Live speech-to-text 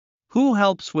Who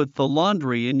helps with the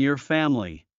laundry in your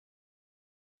family?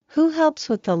 Who helps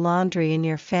with the laundry in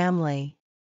your family?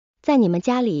 在你们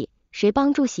家里，谁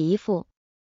帮助洗衣服？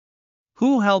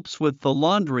 Who helps with the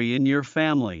laundry in your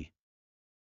family?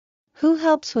 Who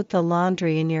helps with the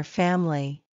laundry in your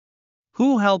family?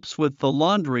 Who helps with the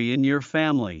laundry in your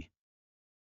family?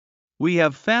 We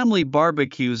have family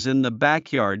barbecues in the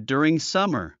backyard during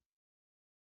summer.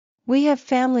 We have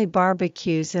family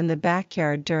barbecues in the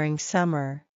backyard during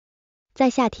summer. 在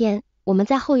夏天，我们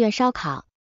在后院烧烤。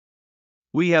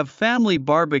 We have family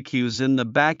barbecues in the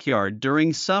backyard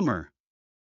during summer.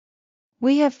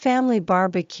 We have family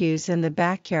barbecues in the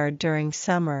backyard during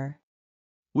summer.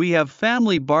 We have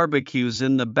family barbecues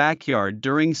in the backyard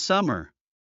during summer.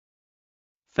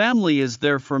 Family is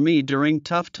there for me during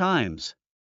tough times.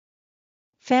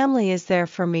 Family is there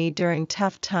for me during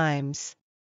tough times.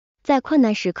 在困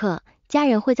难时刻，家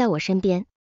人会在我身边。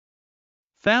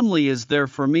 Family is there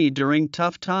for me during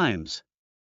tough times.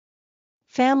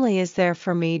 Family is there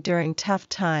for me during tough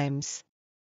times.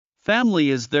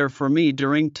 Family is there for me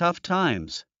during tough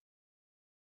times.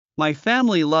 My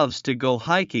family loves to go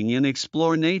hiking and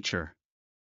explore nature.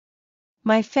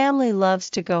 My family loves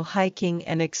to go hiking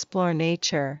and explore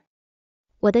nature.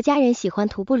 我的家人喜欢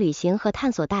徒步旅行和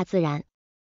探索大自然。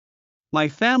 My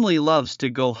family loves to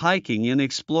go hiking and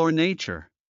explore nature.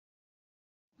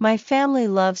 My family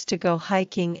loves to go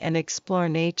hiking and explore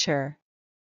nature.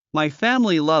 My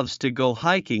family loves to go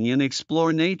hiking and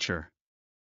explore nature.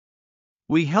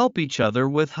 We help each other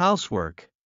with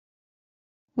housework.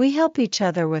 We help each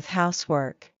other with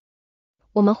housework.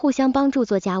 我们互相帮助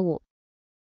做家务。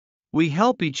 We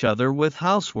help each other with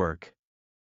housework.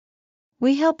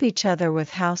 We help each other with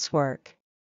housework.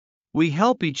 We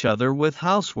help each other with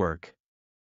housework.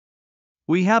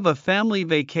 We have a family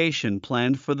vacation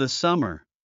planned for the summer.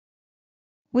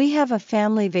 We have a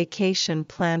family vacation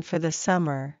planned for the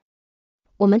summer.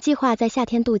 我们计划在夏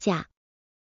天度假。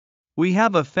 We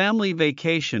have a family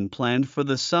vacation planned for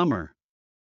the summer.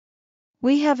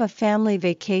 We have a family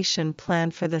vacation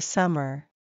planned for the summer.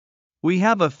 We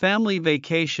have a family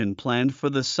vacation planned for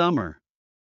the summer.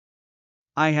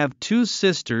 I have 2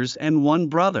 sisters and 1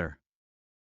 brother.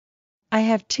 I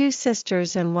have 2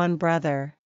 sisters and 1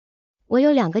 brother. 我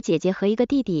有2个姐姐和1个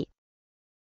弟弟。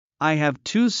 I have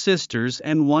 2 sisters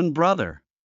and 1 brother.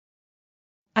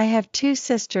 I have 2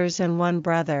 sisters and 1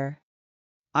 brother.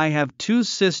 I have 2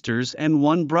 sisters and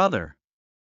 1 brother.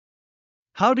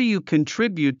 How do you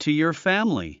contribute to your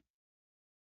family?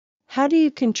 How do you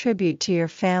contribute to your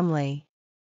family?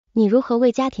 你如何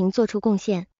为家庭做出贡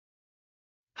献？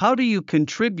 How do you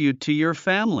contribute to your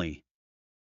family?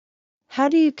 How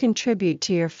do you contribute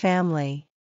to your family?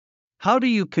 How do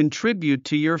you contribute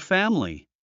to your family?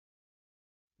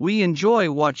 We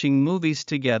enjoy watching movies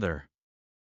together.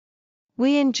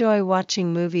 We enjoy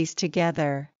watching movies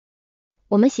together.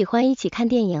 我们喜欢一起看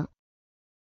电影。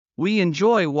 We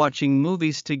enjoy watching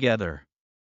movies together.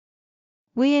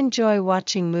 We enjoy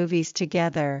watching movies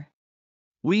together.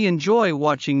 We enjoy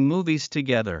watching movies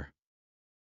together.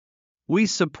 We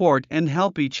support and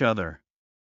help each other.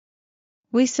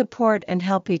 We support and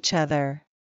help each other.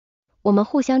 我们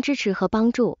互相支持和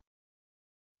帮助。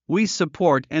 We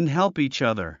support and help each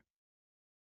other.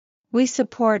 We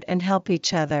support and help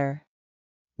each other.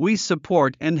 We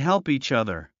support and help each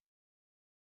other.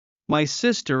 My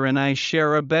sister and I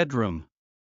share a bedroom.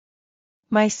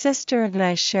 My sister and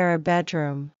I share a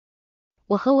bedroom.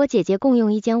 我和我姐姐共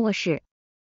用一间卧室。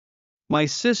 My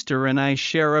sister and I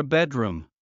share a bedroom.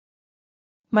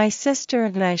 My sister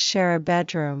and I share a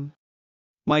bedroom.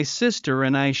 My sister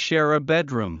and I share a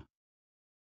bedroom.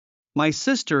 My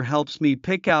sister helps me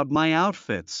pick out my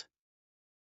outfits.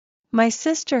 My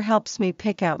sister helps me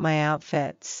pick out my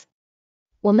outfits.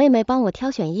 我妹妹帮我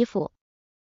挑选衣服。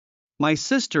 My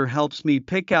sister helps me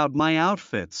pick out my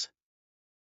outfits.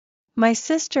 My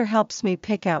sister helps me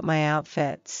pick out my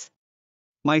outfits.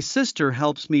 My sister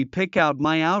helps me pick out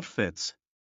my outfits.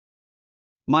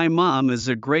 My mom is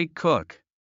a great cook.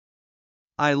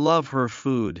 I love her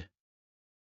food.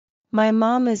 My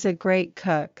mom is a great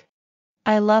cook.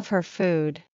 I love her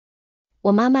food.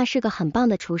 我妈妈是个很棒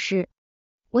的厨师。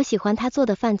我喜欢她做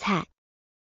的饭菜。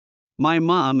 My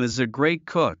mom is a great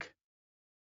cook.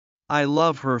 I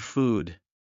love her food.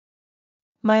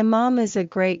 My mom is a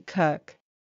great cook.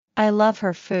 I love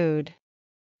her food.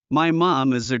 My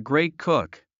mom is a great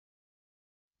cook.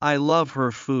 I love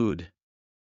her food.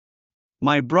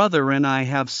 My brother and I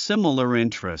have similar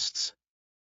interests.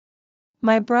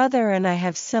 My brother and I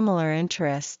have similar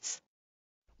interests.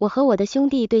 我和我的兄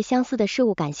弟对相似的事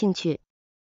物感兴趣。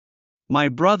 My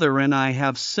brother and I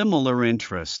have similar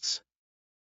interests.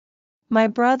 My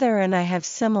brother and I have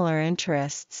similar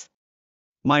interests.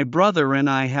 My brother and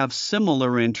I have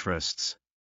similar interests.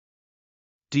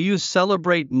 Do you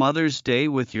celebrate Mother's Day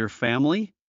with your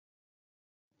family?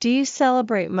 Do you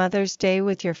celebrate Mother's Day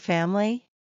with your family?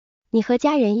 你和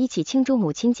家人一起庆祝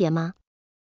母亲节吗？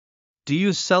 Do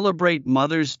you celebrate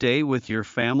Mother's Day with your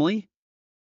family?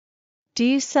 Do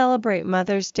you celebrate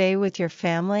Mother's Day with your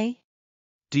family?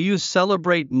 Do you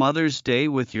celebrate Mother's Day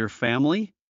with your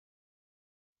family?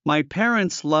 My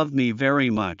parents love me very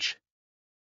much.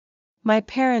 My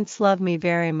parents love me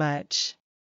very much.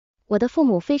 我的父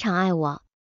母非常爱我。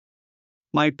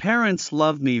 My parents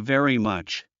love me very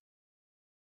much.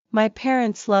 My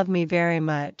parents love me very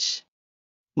much.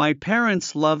 My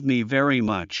parents love me very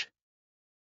much.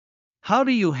 How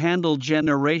do you handle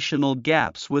generational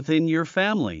gaps within your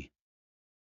family?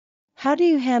 How do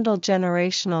you handle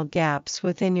generational gaps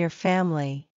within your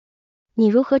family? 你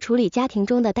如何处理家庭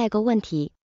中的代沟问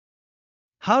题？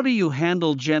 How do you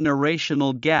handle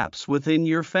generational gaps within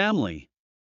your family?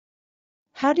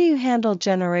 How do you handle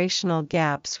generational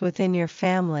gaps within your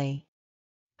family?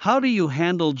 How do you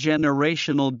handle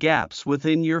generational gaps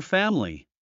within your family?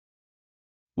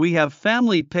 We have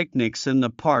family picnics in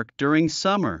the park during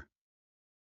summer.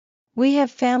 We have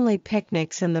family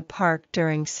picnics in the park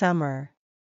during summer.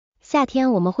 夏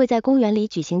天我们会在公园里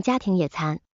举行家庭野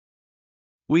餐。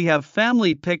 We have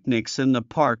family picnics in the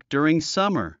park during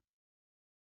summer.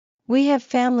 We have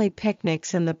family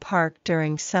picnics in the park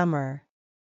during summer.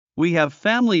 We have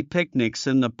family picnics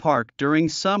in the park during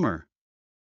summer.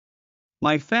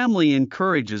 My family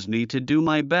encourages me to do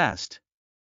my best.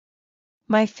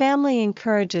 My family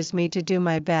encourages me to do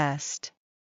my best.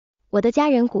 我的家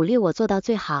人鼓励我做到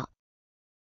最好。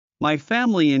 My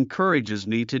family encourages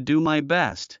me to do my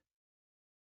best.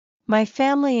 My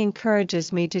family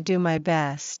encourages me to do my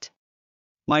best.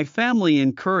 My family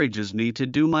encourages me to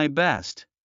do my best.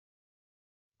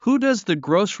 Who does the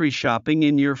grocery shopping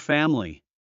in your family?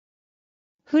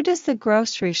 Who does the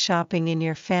grocery shopping in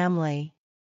your family?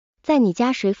 在你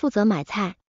家谁负责买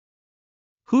菜？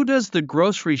 Who does the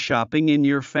grocery shopping in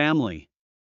your family?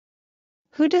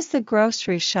 Who does the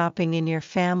grocery shopping in your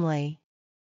family?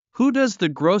 Who does the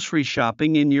grocery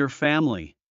shopping in your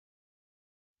family?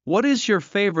 What is your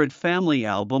favorite family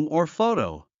album or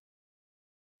photo?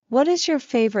 What is your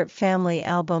favorite family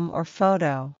album or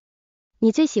photo?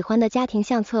 你最喜欢的家庭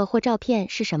相册或照片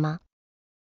是什么？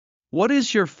 What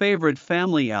is your favorite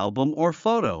family album or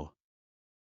photo?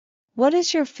 What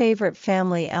is your favorite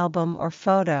family album or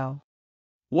photo?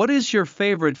 What is your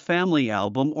favorite family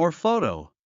album or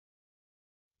photo?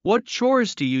 What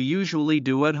chores do you usually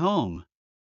do at home?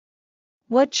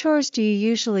 What chores do you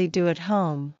usually do at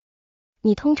home?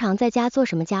 你通常在家做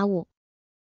什么家务？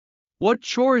 What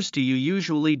chores do you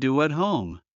usually do at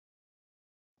home?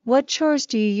 What chores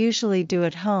do you usually do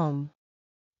at home?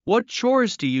 What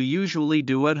chores do you usually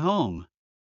do at home?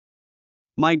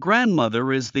 My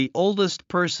grandmother is the oldest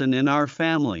person in our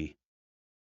family.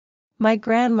 My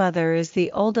grandmother is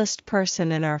the oldest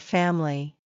person in our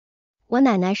family. 我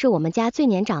奶奶是我们家最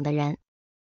年长的人。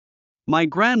 My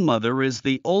grandmother is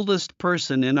the oldest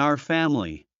person in our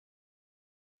family.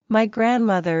 My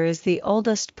grandmother is the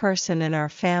oldest person in our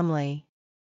family.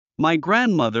 My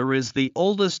grandmother is the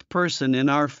oldest person in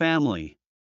our family.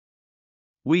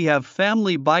 We have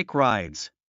family bike rides.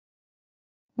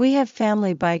 We have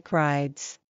family bike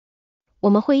rides. 我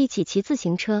们会一起骑自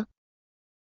行车。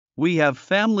 We have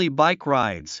family bike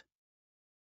rides.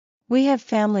 We have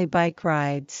family bike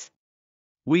rides.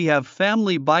 We have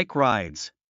family bike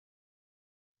rides.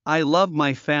 I love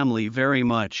my family very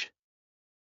much.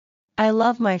 I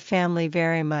love my family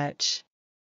very much.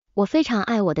 我非常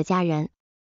爱我的家人。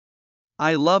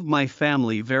 I love my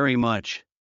family very much.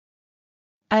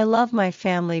 I love my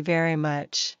family very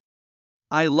much.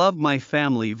 I love my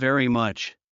family very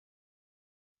much.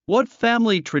 What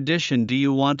family tradition do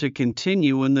you want to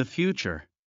continue in the future?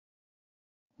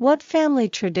 What family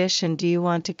tradition do you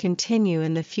want to continue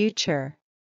in the future?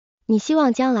 你希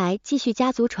望将来继续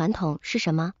家族传统是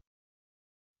什么？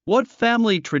 What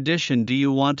family tradition do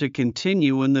you want to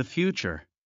continue in the future?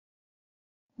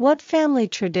 What family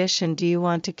tradition do you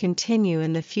want to continue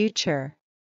in the future?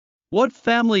 What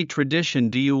family tradition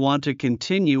do you want to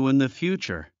continue in the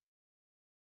future?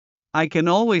 I can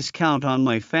always count on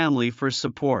my family for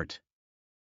support.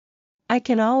 I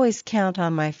can always count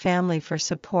on my family for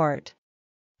support.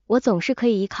 我总是可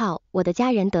以依靠我的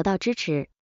家人得到支持。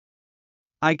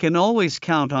 I can always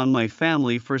count on my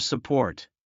family for support.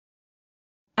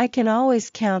 I can always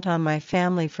count on my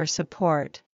family for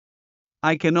support.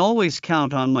 I can always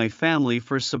count on my family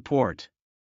for support.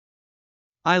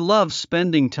 I love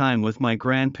spending time with my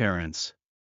grandparents.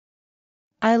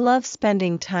 I love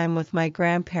spending time with my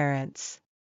grandparents.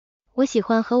 我喜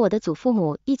欢和我的祖父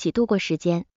母一起度过时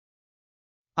间。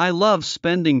I love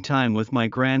spending time with my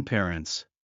grandparents.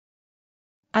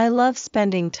 I love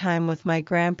spending time with my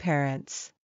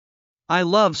grandparents. I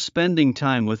love spending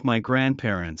time with my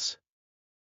grandparents.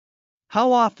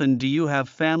 How often do you have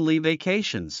family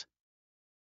vacations?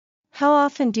 How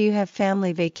often do you have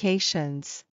family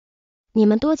vacations? 你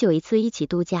们多久一次一起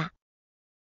度假？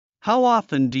 How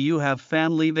often do you have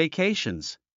family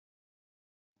vacations?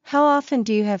 How often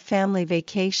do you have family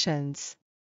vacations?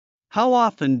 How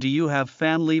often do you have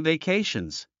family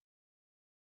vacations?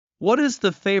 What is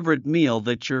the favorite meal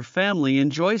that your family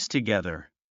enjoys together?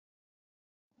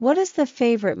 What is the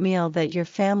favorite meal that your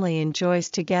family enjoys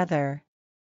together?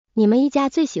 你们一家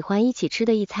最喜欢一起吃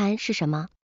的一餐是什么？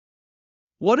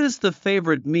 What is the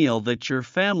favorite meal that your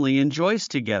family enjoys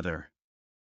together?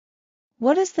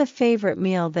 What is the favorite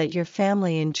meal that your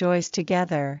family enjoys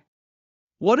together?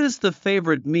 What is the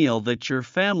favorite meal that your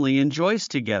family enjoys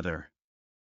together?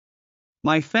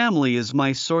 My family is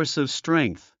my source of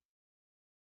strength.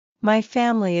 My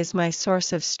family is my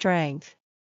source of strength.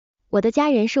 我的家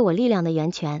人是我力量的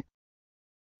源泉。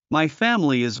 My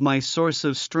family is my source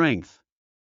of strength.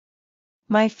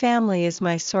 My family is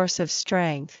my source of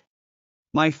strength.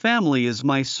 My family is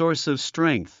my source of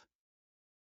strength.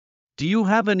 Do you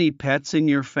have any pets in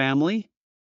your family?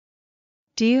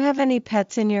 Do you have any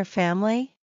pets in your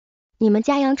family? 你们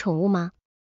家养宠物吗？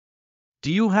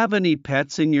 Do you have any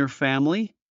pets in your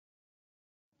family?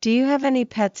 Do you have any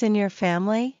pets in your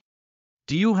family?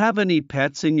 Do you have any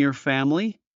pets in your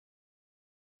family?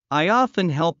 I often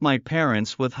help my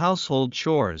parents with household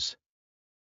chores.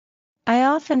 I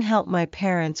often help my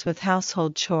parents with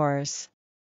household chores.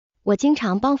 我经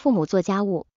常帮父母做家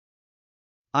务。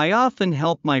 I often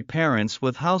help my parents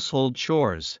with household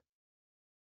chores.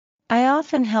 I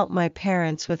often help my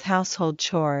parents with household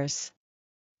chores.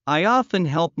 I often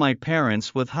help my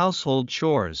parents with household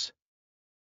chores.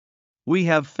 We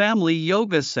have family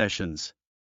yoga sessions.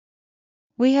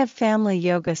 We have family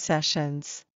yoga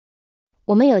sessions.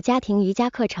 我们有家庭瑜伽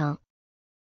课程。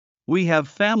 We have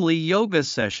family yoga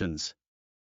sessions.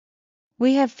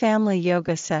 We have family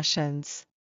yoga sessions.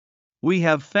 We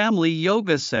have family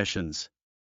yoga sessions.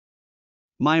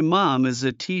 My mom is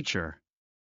a teacher.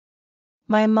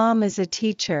 My mom is a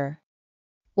teacher.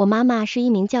 我妈妈是一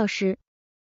名教师。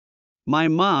 My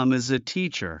mom is a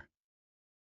teacher.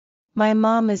 My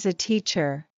mom is a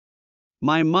teacher.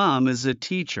 My mom is a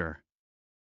teacher.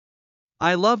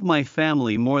 I love my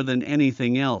family more than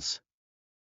anything else.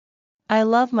 I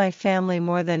love my family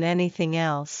more than anything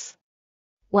else.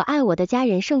 我爱我的家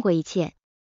人胜过一切。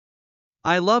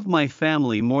 I love my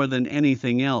family more than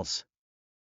anything else.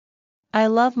 I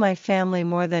love my family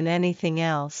more than anything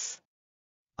else.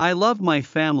 I love my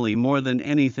family more than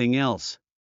anything else.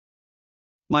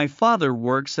 My father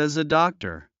works as a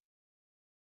doctor.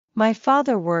 My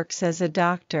father works as a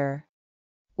doctor.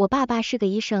 我爸爸是个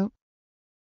医生。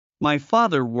 My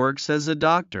father works as a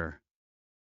doctor.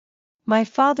 My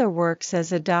father works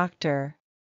as a doctor.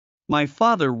 My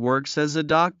father works as a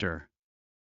doctor.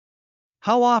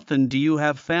 How often do you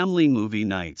have family movie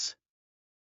nights?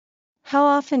 How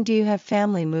often do you have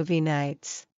family movie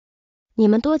nights? 你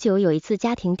们多久有一次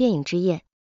家庭电影之夜？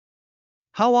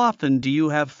 How often do you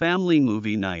have family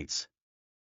movie nights?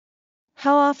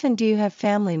 How often do you have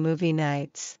family movie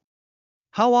nights?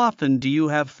 How often do you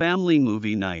have family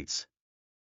movie nights?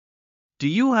 Do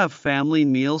you have family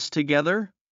meals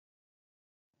together?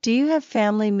 Do you have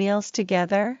family meals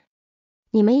together?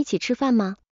 你们一起吃饭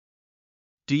吗？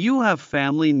 Do you have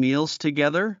family meals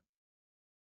together?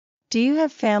 Do you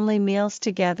have family meals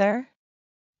together?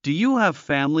 Do you have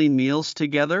family meals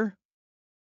together?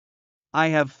 I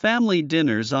have family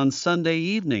dinners on Sunday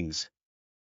evenings.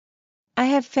 I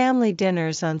have family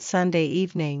dinners on Sunday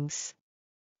evenings.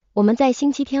 我们在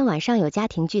星期天晚上有家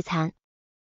庭聚餐。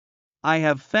 I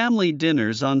have family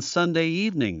dinners on Sunday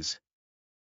evenings.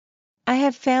 I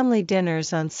have family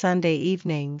dinners on Sunday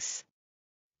evenings.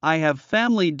 I have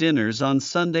family dinners on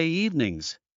Sunday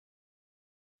evenings.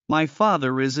 My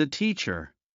father is a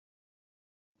teacher.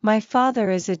 My father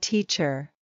is a teacher.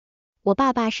 我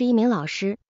爸爸是一名老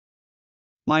师。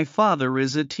 My father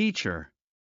is a teacher.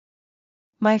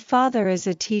 My father is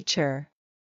a teacher.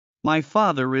 My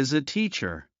father is a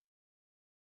teacher.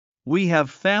 We have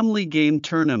family game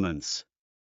tournaments.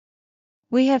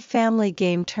 We have family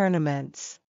game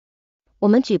tournaments. 我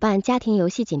们举办家庭游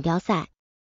戏锦标赛。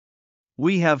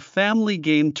 We have family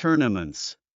game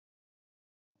tournaments.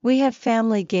 We have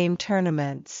family game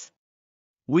tournaments.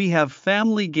 We have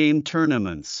family game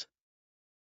tournaments.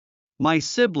 My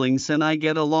siblings and I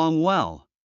get along well.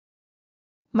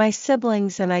 My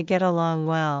siblings and I get along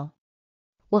well.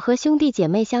 我和兄弟姐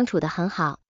妹相处得很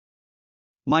好。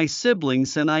My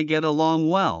siblings and I get along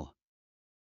well.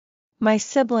 My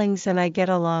siblings and I get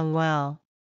along well.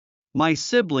 My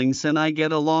siblings and I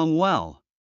get along well.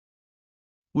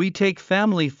 We take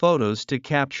family photos to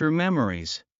capture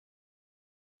memories.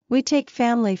 We take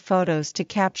family photos to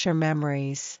capture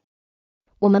memories.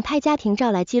 我们拍家庭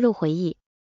照来记录回忆。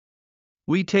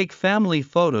We take family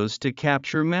photos to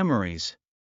capture memories.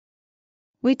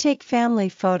 We take family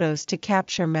photos to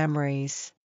capture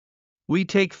memories. We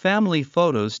take family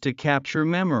photos to capture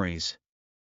memories.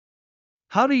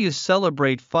 How do you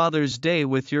celebrate Father's Day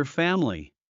with your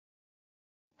family?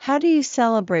 How do you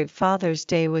celebrate Father's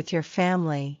Day with your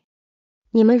family?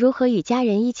 你们如何与家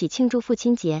人一起庆祝父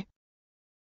亲节？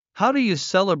 How do you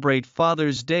celebrate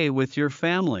Father's Day with your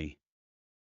family?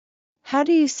 How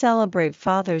do you celebrate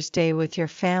Father's Day with your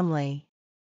family?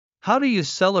 How do you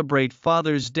celebrate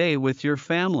Father's Day with your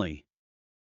family?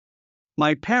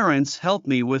 My parents help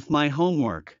me with my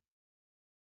homework.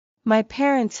 My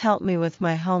parents help me with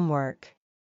my homework.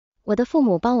 我的父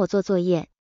母帮我做作业。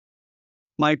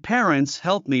My parents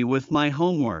help me with my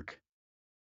homework.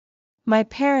 My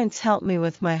parents help me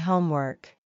with my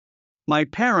homework. My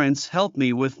parents help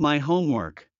me with my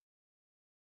homework.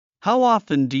 How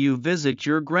often do you visit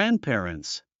your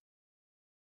grandparents?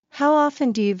 How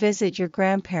often do you visit your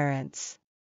grandparents?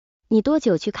 你多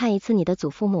久去看一次你的祖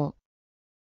父母？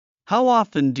 How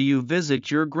often do you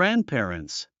visit your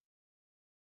grandparents?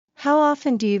 How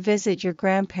often do you visit your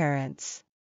grandparents?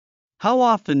 How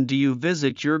often do you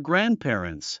visit your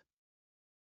grandparents?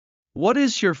 What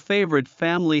is your favorite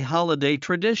family holiday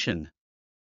tradition?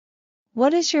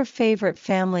 What is your favorite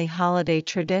family holiday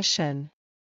tradition?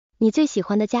 你最喜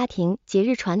欢的家庭节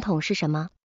日传统是什么？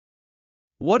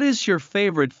 What is your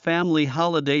favorite family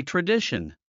holiday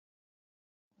tradition?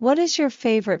 What is your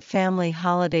favorite family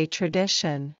holiday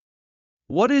tradition?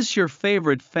 What is your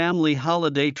favorite family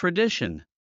holiday tradition?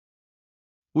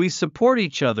 We support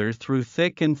each other through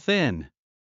thick and thin.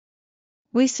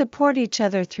 We support each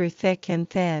other through thick and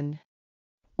thin.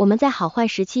 我们在好坏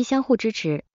时期相互支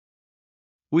持。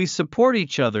 We support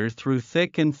each other through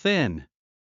thick and thin.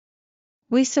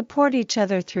 We support each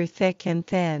other through thick and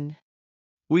thin.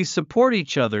 We support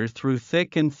each other through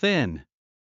thick and thin.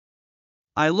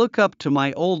 I look up to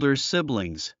my older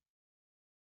siblings.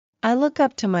 I look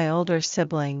up to my older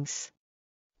siblings.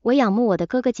 我仰慕我的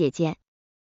哥哥姐姐。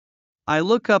 I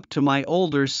look up to my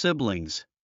older siblings.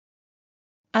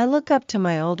 I look up to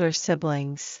my older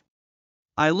siblings.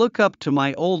 I look up to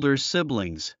my older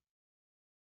siblings.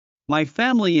 My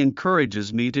family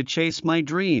encourages me to chase my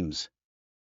dreams.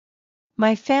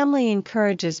 My family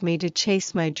encourages me to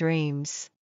chase my dreams.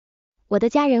 我的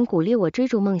家人鼓励我追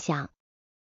逐梦想。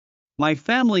 My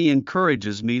family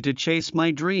encourages me to chase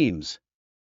my dreams.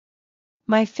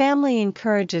 My family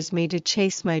encourages me to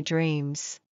chase my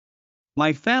dreams.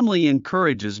 My family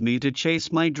encourages me to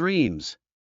chase my dreams.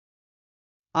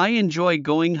 I enjoy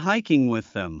going hiking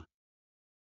with them.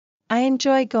 I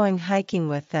enjoy going hiking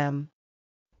with them.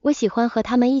 我喜欢和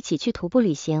他们一起去徒步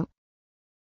旅行。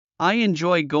 I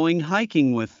enjoy going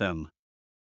hiking with them.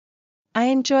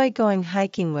 I enjoy going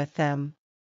hiking with them.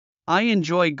 I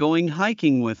enjoy going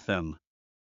hiking with them.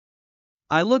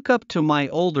 I look up to my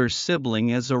older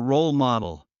sibling as a role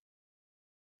model.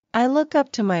 I look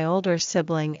up to my older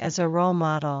sibling as a role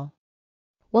model.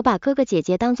 我把哥哥姐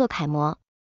姐当作楷模。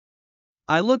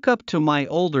 I look up to my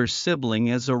older sibling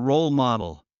as a role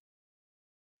model.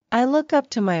 I look up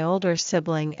to my older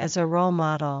sibling as a role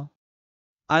model.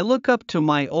 I look up to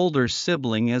my older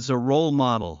sibling as a role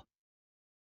model.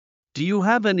 Do you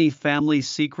have any family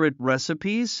secret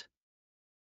recipes?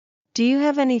 Do you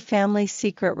have any family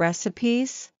secret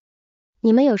recipes?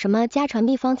 你们有什么家传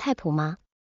秘方菜谱吗？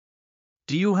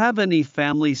 Do you have any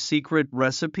family secret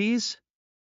recipes?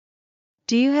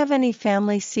 Do you have any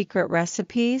family secret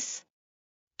recipes?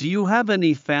 Do you have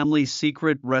any family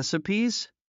secret recipes?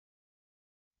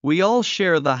 We all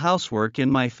share the housework in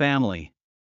my family.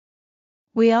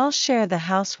 We all share the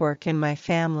housework in my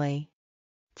family.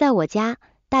 在我家，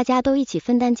大家都一起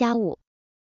分担家务。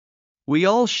 We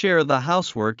all share the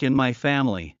housework in my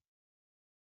family.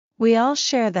 We all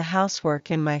share the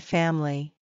housework in my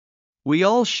family. We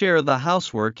all share the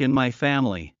housework in my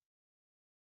family.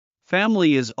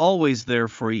 Family is always there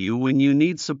for you when you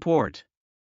need support.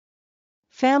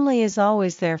 Family is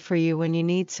always there for you when you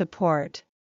need support.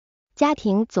 家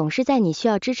庭总是在你需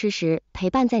要支持时陪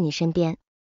伴在你身边。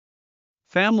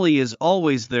 Family is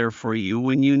always there for you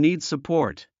when you need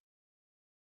support.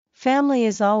 Family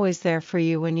is always there for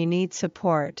you when you need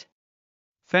support.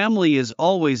 Family is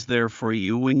always there for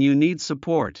you when you need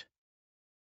support.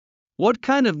 What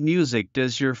kind of music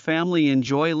does your family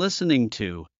enjoy listening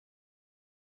to?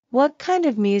 What kind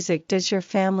of music does your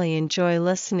family enjoy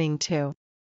listening to?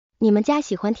 你们家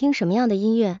喜欢听什么样的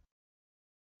音乐？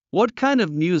 What kind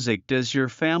of music does your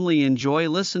family enjoy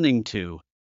listening to?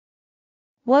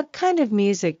 What kind of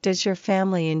music does your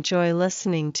family enjoy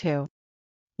listening to?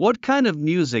 What kind of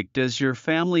music does your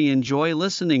family enjoy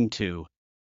listening to?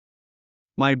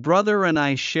 My brother and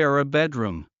I share a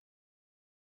bedroom.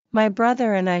 My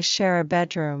brother and I share a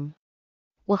bedroom.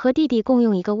 我和弟弟共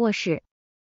用一个卧室。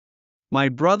 My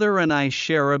brother and I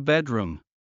share a bedroom.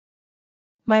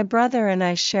 My brother and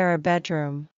I share a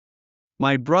bedroom.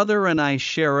 My brother and I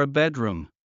share a bedroom.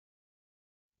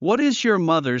 What is your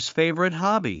mother's favorite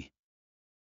hobby?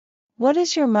 What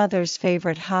is your mother's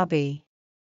favorite hobby?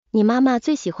 你妈妈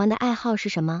最喜欢的爱好是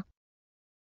什么？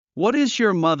 What is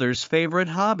your mother's favorite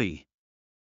hobby?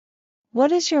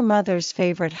 What is your mother's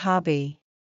favorite hobby?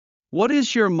 What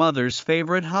is your mother's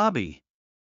favorite hobby?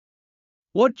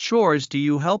 What chores do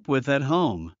you help with at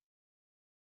home?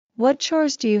 What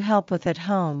chores do you help with at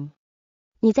home?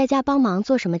 你在家帮忙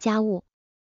做什么家务？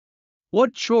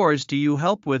 What chores do you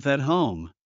help with at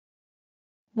home?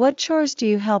 What chores do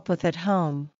you help with at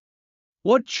home?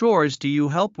 What chores do you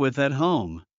help with at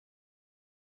home?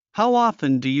 How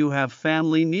often do you have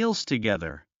family meals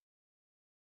together?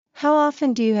 How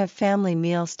often do you have family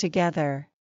meals together?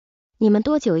 你们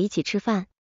多久一起吃饭？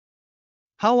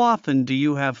 How often do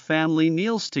you have family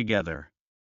meals together?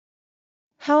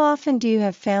 How often do you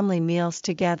have family meals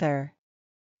together?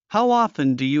 How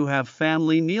often do you have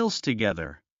family meals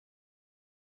together?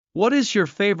 What is your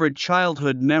favorite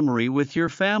childhood memory with your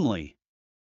family?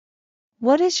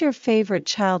 What is your favorite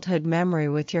childhood memory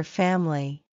with your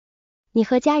family? 你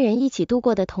和家人一起度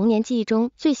过的童年记忆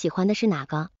中最喜欢的是哪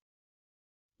个？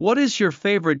 What is your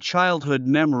favorite childhood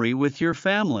memory with your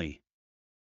family?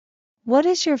 What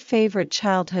is your favorite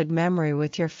childhood memory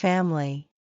with your family?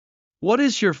 What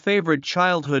is your favorite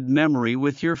childhood memory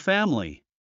with your family?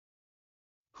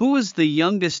 Who is the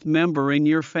youngest member in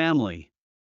your family?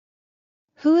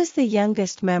 Who is the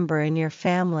youngest member in your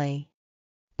family?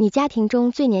 你家庭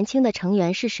中最年轻的成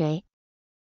员是谁？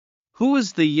 Who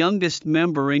is the youngest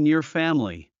member in your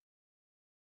family?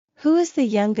 Who is the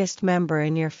youngest member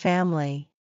in your family?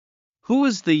 Who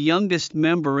is the youngest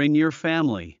member in your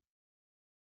family?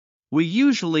 We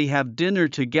usually have dinner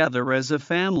together as a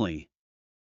family.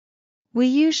 We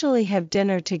usually have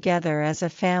dinner together as a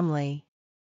family.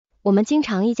 我们经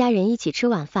常一家人一起吃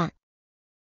晚饭。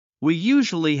 We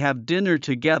usually have dinner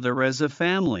together as a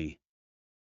family.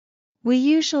 We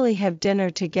usually have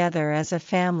dinner together as a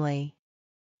family.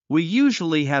 We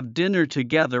usually have dinner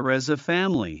together as a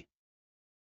family.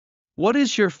 What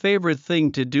is your favorite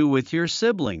thing to do with your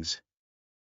siblings?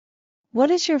 What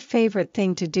is your favorite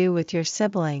thing to do with your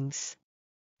siblings?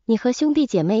 你和兄弟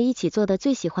姐妹一起做的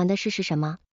最喜欢的事是什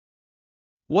么？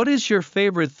 What is your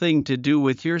favorite thing to do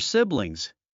with your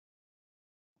siblings?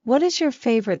 What is your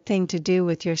favorite thing to do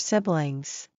with your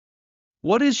siblings?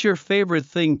 What is your favorite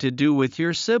thing to do with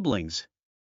your siblings?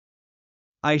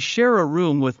 I share a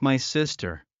room with my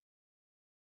sister.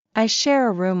 I share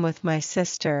a room with my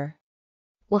sister.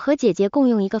 我和姐姐共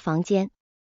用一个房间。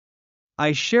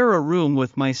 I share a room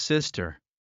with my sister.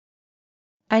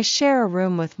 I share a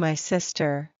room with my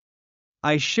sister.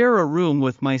 I share a room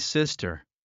with my sister.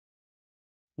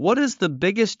 What is the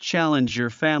biggest challenge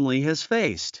your family has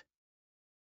faced?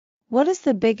 What is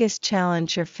the biggest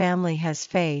challenge your family has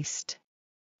faced?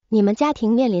 你们家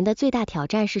庭面临的最大挑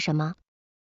战是什么？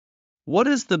 What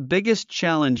is the biggest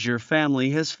challenge your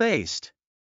family has faced?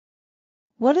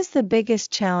 What is the biggest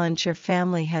challenge your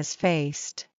family has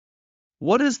faced?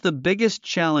 What is the biggest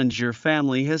challenge your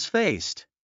family has faced?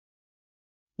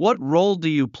 What role do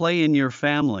you play in your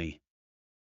family?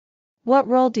 What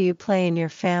role do you play in your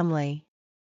family?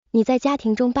 你在家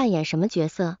庭中扮演什么角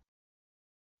色？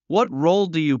 What role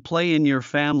do you play in your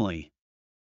family?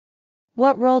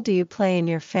 What role do you play in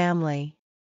your family?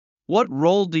 What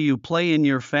role do you play in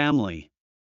your family?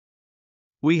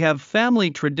 We have family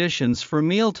traditions for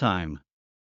mealtime.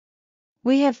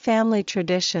 We have family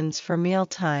traditions for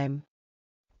mealtime.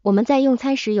 我们在用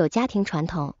餐时有家庭传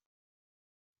统。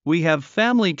 We have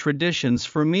family traditions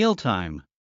for mealtime.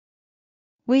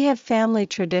 We have family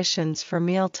traditions for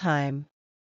mealtime.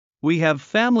 We have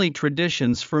family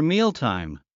traditions for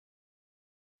mealtime.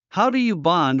 How do you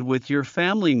bond with your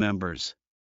family members?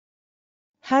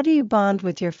 How do you bond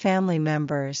with your family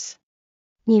members?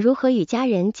 你如何与家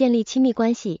人建立亲密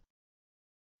关系？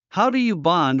 How do you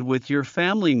bond with your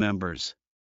family members?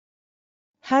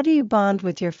 How do you bond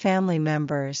with your family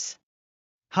members?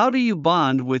 How do you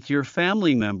bond with your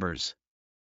family members?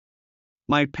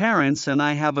 My parents and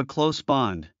I have a close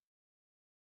bond.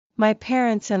 My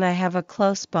parents and I have a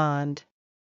close bond.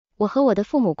 我和我的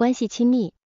父母关系亲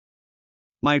密。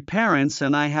My parents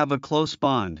and I have a close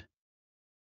bond.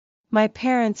 My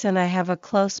parents and I have a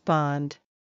close bond.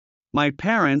 My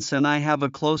parents and I have a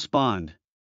close bond.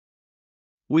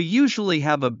 We usually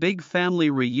have a big family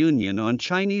reunion on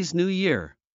Chinese New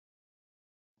Year.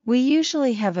 We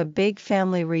usually have a big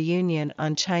family reunion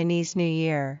on Chinese New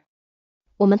Year.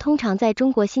 我们通常在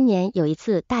中国新年有一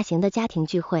次大型的家庭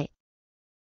聚会。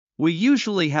We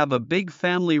usually have a big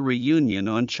family reunion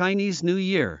on Chinese New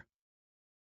Year.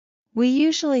 We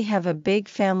usually have a big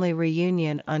family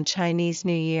reunion on Chinese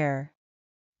New Year.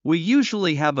 We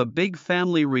usually have a big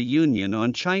family reunion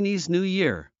on Chinese New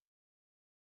Year.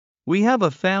 We have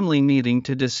a family meeting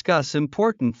to discuss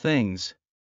important things.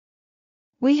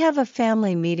 We have a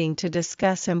family meeting to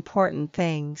discuss important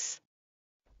things.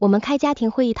 我们开家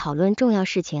庭会议讨论重要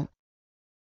事情。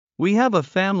We have a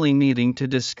family meeting to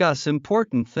discuss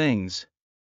important things.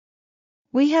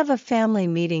 We have a family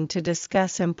meeting to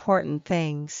discuss important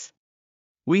things.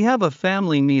 We have a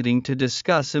family meeting to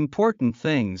discuss important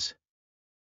things.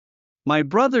 My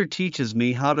brother teaches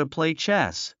me how to play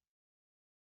chess.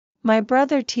 My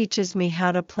brother teaches me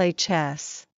how to play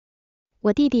chess.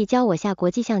 我弟弟教我下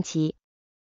国际象棋。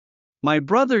My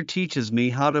brother teaches me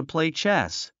how to play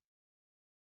chess.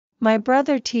 My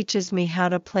brother teaches me how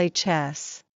to play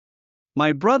chess.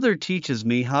 My brother teaches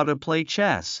me how to play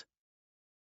chess.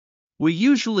 We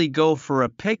usually go for a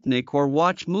picnic or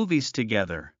watch movies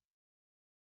together.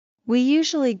 We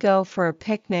usually go for a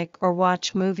picnic or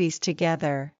watch movies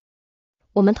together.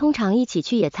 我们通常一起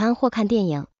去野餐或看电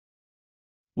影。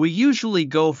We usually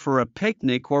go for a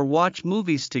picnic or watch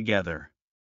movies together.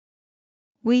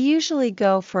 We usually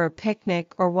go for a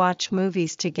picnic or watch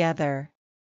movies together.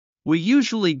 We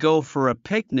usually go for a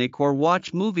picnic or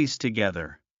watch movies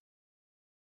together.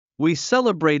 We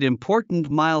celebrate important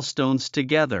milestones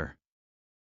together.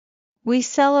 We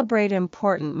celebrate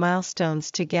important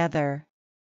milestones together.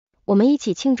 我们一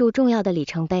起庆祝重要的里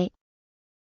程碑。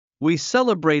We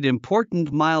celebrate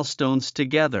important milestones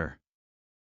together.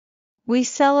 We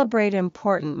celebrate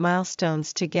important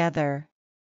milestones together.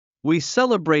 We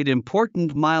celebrate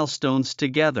important milestones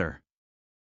together.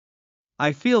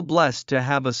 I feel blessed to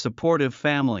have a supportive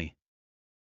family.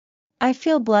 I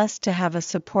feel blessed to have a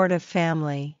supportive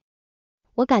family.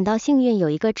 我感到幸运有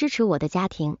一个支持我的家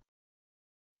庭。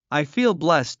I feel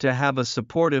blessed to have a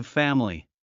supportive family.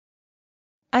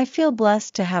 I feel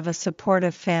blessed to have a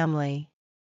supportive family.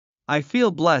 I feel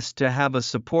blessed to have a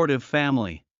supportive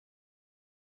family.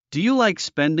 Do you like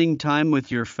spending time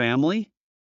with your family?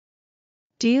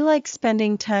 Do you like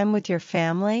spending time with your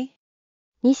family?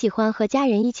 你喜欢和家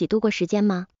人一起度过时间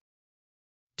吗？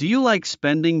 Do you like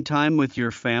spending time with your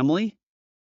family?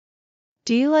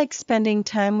 Do you like spending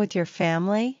time with your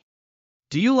family?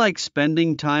 Do you like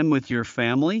spending time with your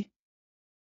family?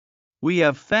 We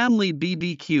have family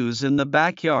BBQs in the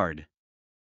backyard.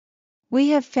 We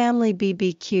have family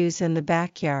BBQs in the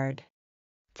backyard.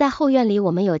 在后院里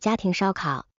我们有家庭烧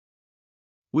烤。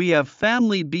We have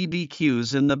family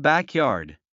BBQs in the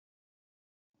backyard.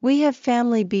 We have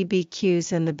family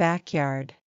BBQs in the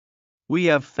backyard. We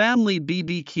have family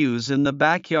BBQs in the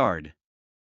backyard.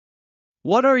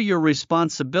 What are your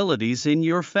responsibilities in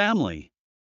your family?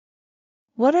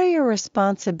 What are your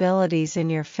responsibilities in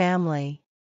your family?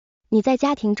 你在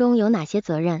家庭中有哪些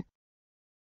责任？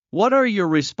 What are your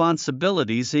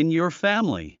responsibilities in your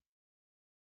family?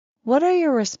 What are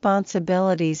your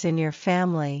responsibilities in your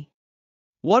family?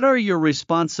 What are your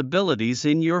responsibilities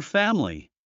in your family?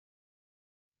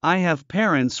 I have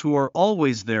parents who are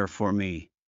always there for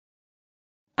me.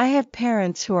 I have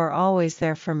parents who are always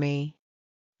there for me.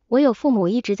 我有父母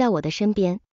一直在我的身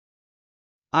边。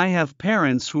 I have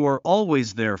parents who are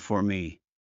always there for me.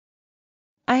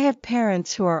 I have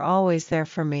parents who are always there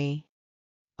for me.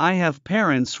 I have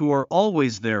parents who are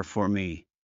always there for me.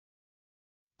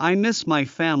 I miss my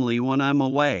family when I'm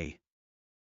away.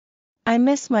 I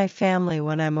miss my family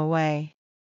when I'm away.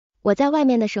 我在外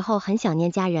面的时候很想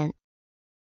念家人。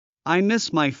 I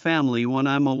miss my family when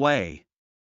I'm away.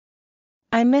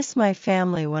 I miss my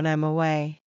family when I'm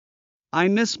away. I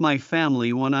miss my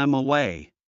family when I'm away.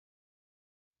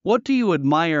 What do you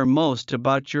admire most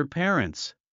about your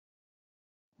parents?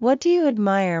 What do you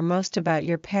admire most about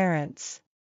your parents?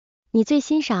 你最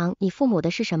欣赏你父母的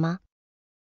是什么？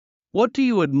 What do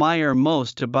you admire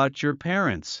most about your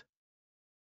parents?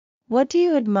 What do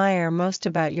you admire most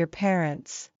about your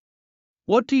parents?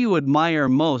 What do you admire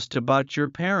most about your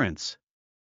parents?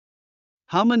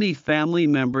 How many family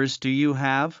members do you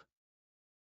have?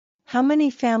 How many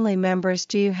family members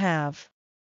do you have?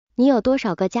 你有多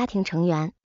少个家庭成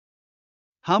员？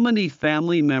 How many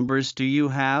family members do you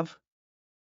have?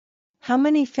 How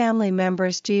many family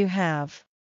members do you have?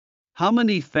 How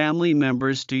many family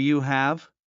members do you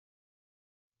have?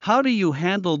 How do you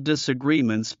handle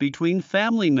disagreements between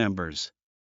family members?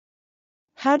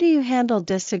 How do you handle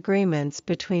disagreements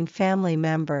between family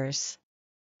members?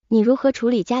 你如何处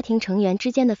理家庭成员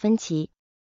之间的分歧？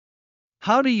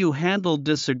 How do you handle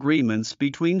disagreements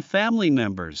between family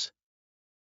members?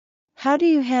 How do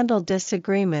you handle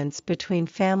disagreements between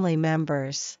family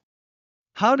members?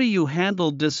 How do you handle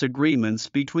disagreements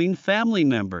between family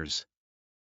members?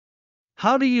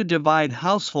 How do you divide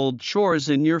household chores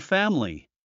in your family?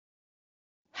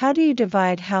 How do you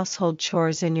divide household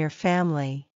chores in your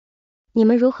family? 你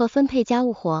们如何分配家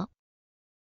务活？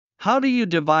 How do you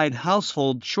divide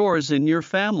household chores in your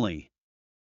family?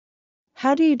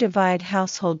 How do you divide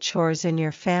household chores in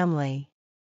your family?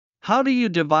 How do you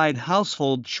divide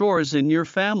household chores in your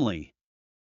family?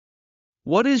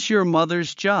 What is your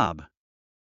mother's job?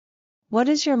 What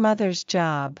is your mother's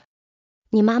job?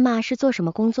 你妈妈是做什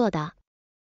么工作的？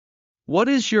 What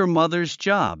is your mother's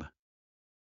job?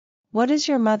 What is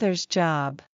your mother's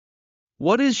job?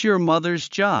 What is your mother's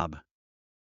job?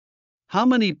 How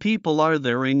many people are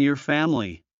there in your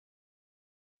family?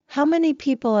 How many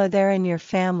people are there in your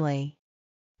family?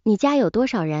 你家有多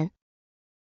少人？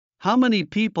 How many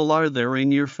people are there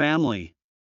in your family?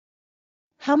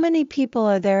 How many people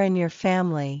are there in your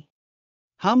family?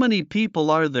 How many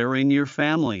people are there in your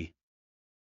family?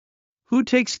 Who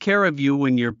takes care of you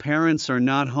when your parents are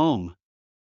not home?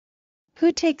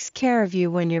 Who takes care of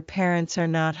you when your parents are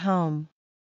not home?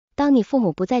 当你父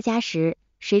母不在家时，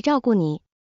谁照顾你？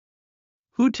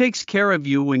 Who takes care of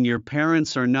you when your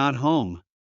parents are not home?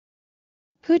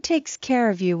 Who takes care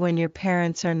of you when your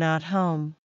parents are not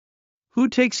home? Who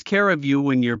takes care of you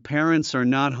when your parents are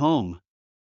not home?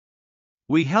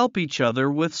 We help each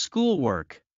other with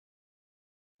schoolwork.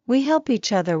 We help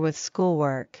each other with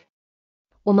schoolwork.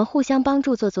 我们互相帮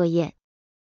助做作业。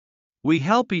 We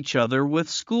help each other with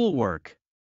schoolwork.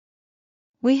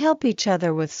 We help each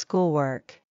other with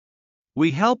schoolwork.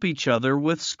 We help each other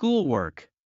with schoolwork.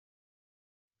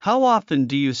 How often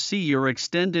do you see your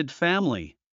extended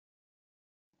family?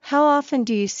 How often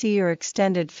do you see your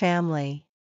extended family?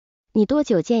 你多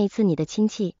久见一次你的亲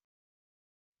戚？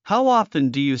 How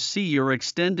often do you see your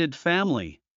extended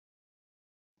family?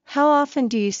 How often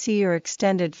do you see your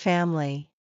extended family?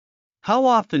 How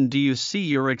often do you see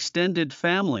your extended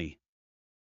family?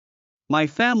 My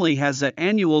family has an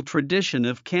annual tradition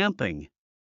of camping.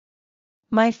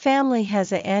 My family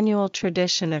has an annual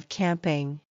tradition of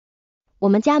camping. 我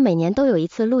们家每年都有一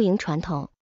次露营传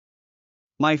统。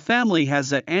 My family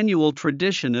has an annual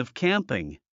tradition of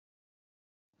camping.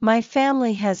 My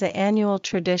family has an annual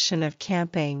tradition of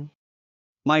camping.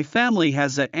 My family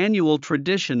has an annual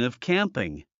tradition of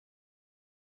camping.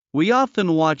 We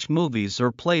often watch movies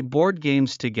or play board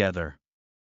games together.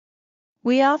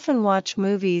 We often watch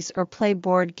movies or play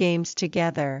board games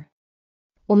together.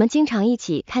 我们经常一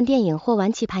起看电影或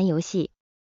玩棋盘游戏。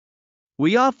 We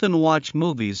often watch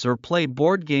movies or play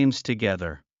board games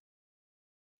together.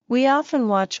 We often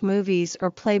watch movies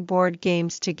or play board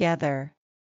games together.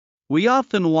 We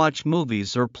often watch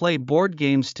movies or play board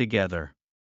games together.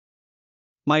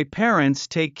 My parents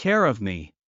take care of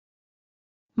me.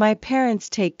 My parents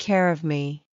take care of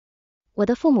me. 我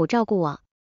的父母照顾我。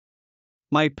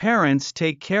 My parents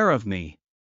take care of me.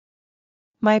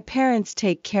 My parents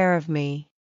take care of me.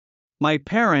 My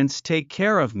parents take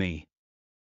care of me.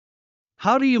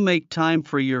 How do you make time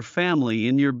for your family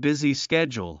in your busy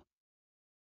schedule?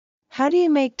 How do you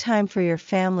make time for your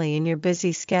family in your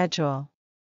busy schedule?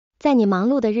 在你忙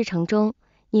碌的日程中，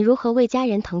你如何为家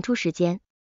人腾出时间？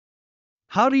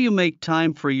 How do you make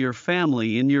time for your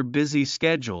family in your busy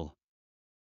schedule?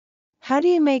 How do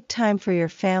you make time for your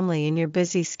family in your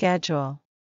busy schedule?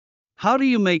 How do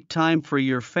you make time for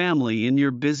your family in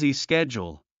your busy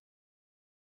schedule?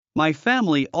 My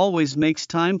family always makes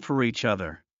time for each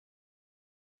other.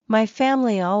 My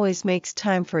family always makes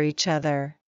time for each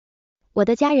other. 我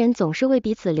的家人总是为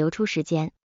彼此留出时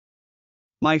间。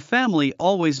 My family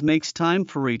always makes time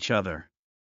for each other.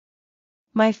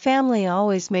 My family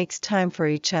always makes time for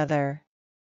each other.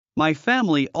 My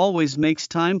family always makes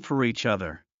time for each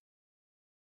other.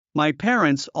 My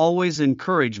parents always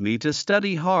encourage me to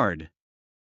study hard.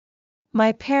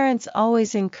 My parents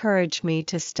always encourage me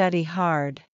to study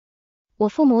hard. 我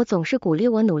父母总是鼓励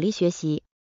我努力学习。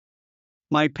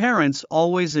 My parents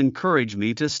always encourage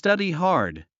me to study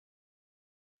hard.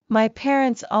 My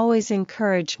parents always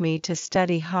encourage me to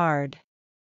study hard.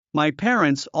 My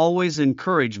parents always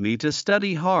encourage me to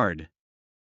study hard.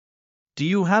 Do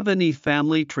you have any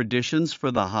family traditions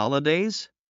for the holidays?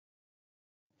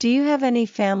 Do you have any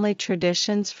family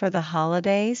traditions for the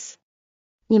holidays?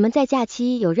 你们在假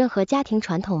期有任何家庭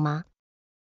传统吗？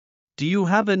 Do you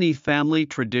have any family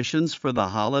traditions for the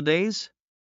holidays?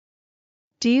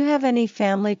 Do you have any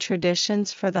family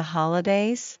traditions for the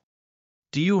holidays?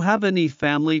 Do you have any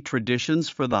family traditions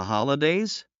for the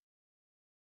holidays?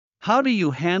 How do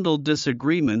you handle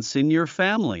disagreements in your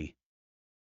family?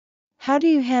 How do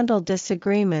you handle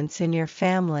disagreements in your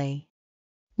family?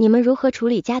 你们如何处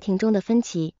理家庭中的分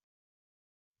歧？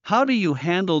 How do you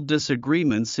handle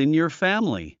disagreements in your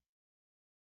family?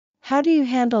 How do you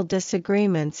handle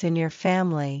disagreements in your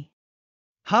family?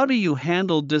 How do you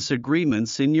handle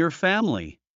disagreements in your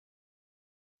family?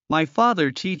 My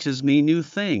father teaches me new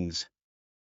things.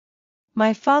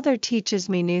 My father teaches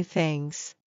me new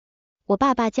things. 我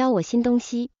爸爸教我新东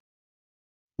西。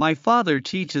 My father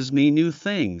teaches me new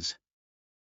things.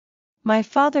 My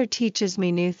father teaches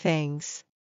me new things.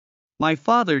 My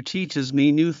father teaches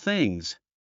me new things.